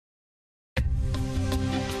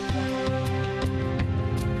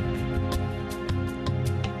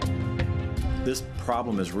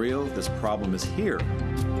problem is real, this problem is here.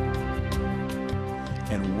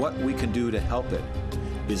 And what we can do to help it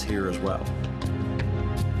is here as well.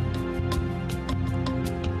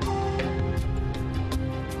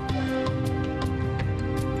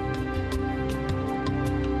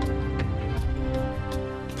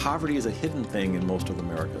 Poverty is a hidden thing in most of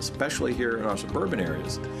America, especially here in our suburban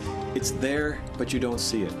areas. It's there, but you don't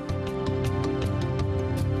see it.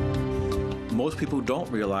 Most people don't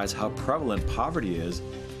realize how prevalent poverty is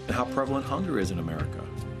and how prevalent hunger is in America.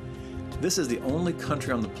 This is the only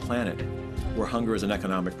country on the planet where hunger is an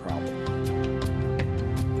economic problem.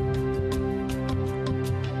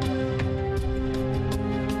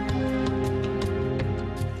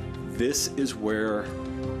 This is where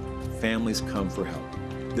families come for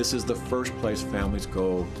help. This is the first place families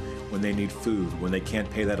go when they need food, when they can't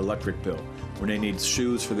pay that electric bill, when they need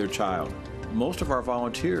shoes for their child. Most of our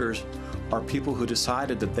volunteers are people who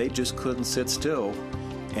decided that they just couldn't sit still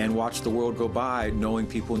and watch the world go by knowing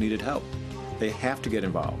people needed help. They have to get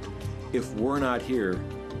involved. If we're not here,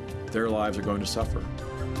 their lives are going to suffer.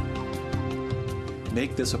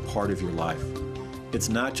 Make this a part of your life. It's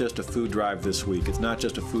not just a food drive this week. It's not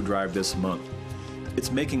just a food drive this month.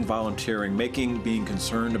 It's making volunteering, making being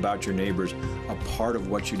concerned about your neighbors a part of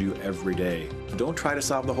what you do every day. Don't try to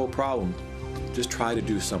solve the whole problem. Just try to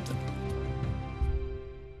do something.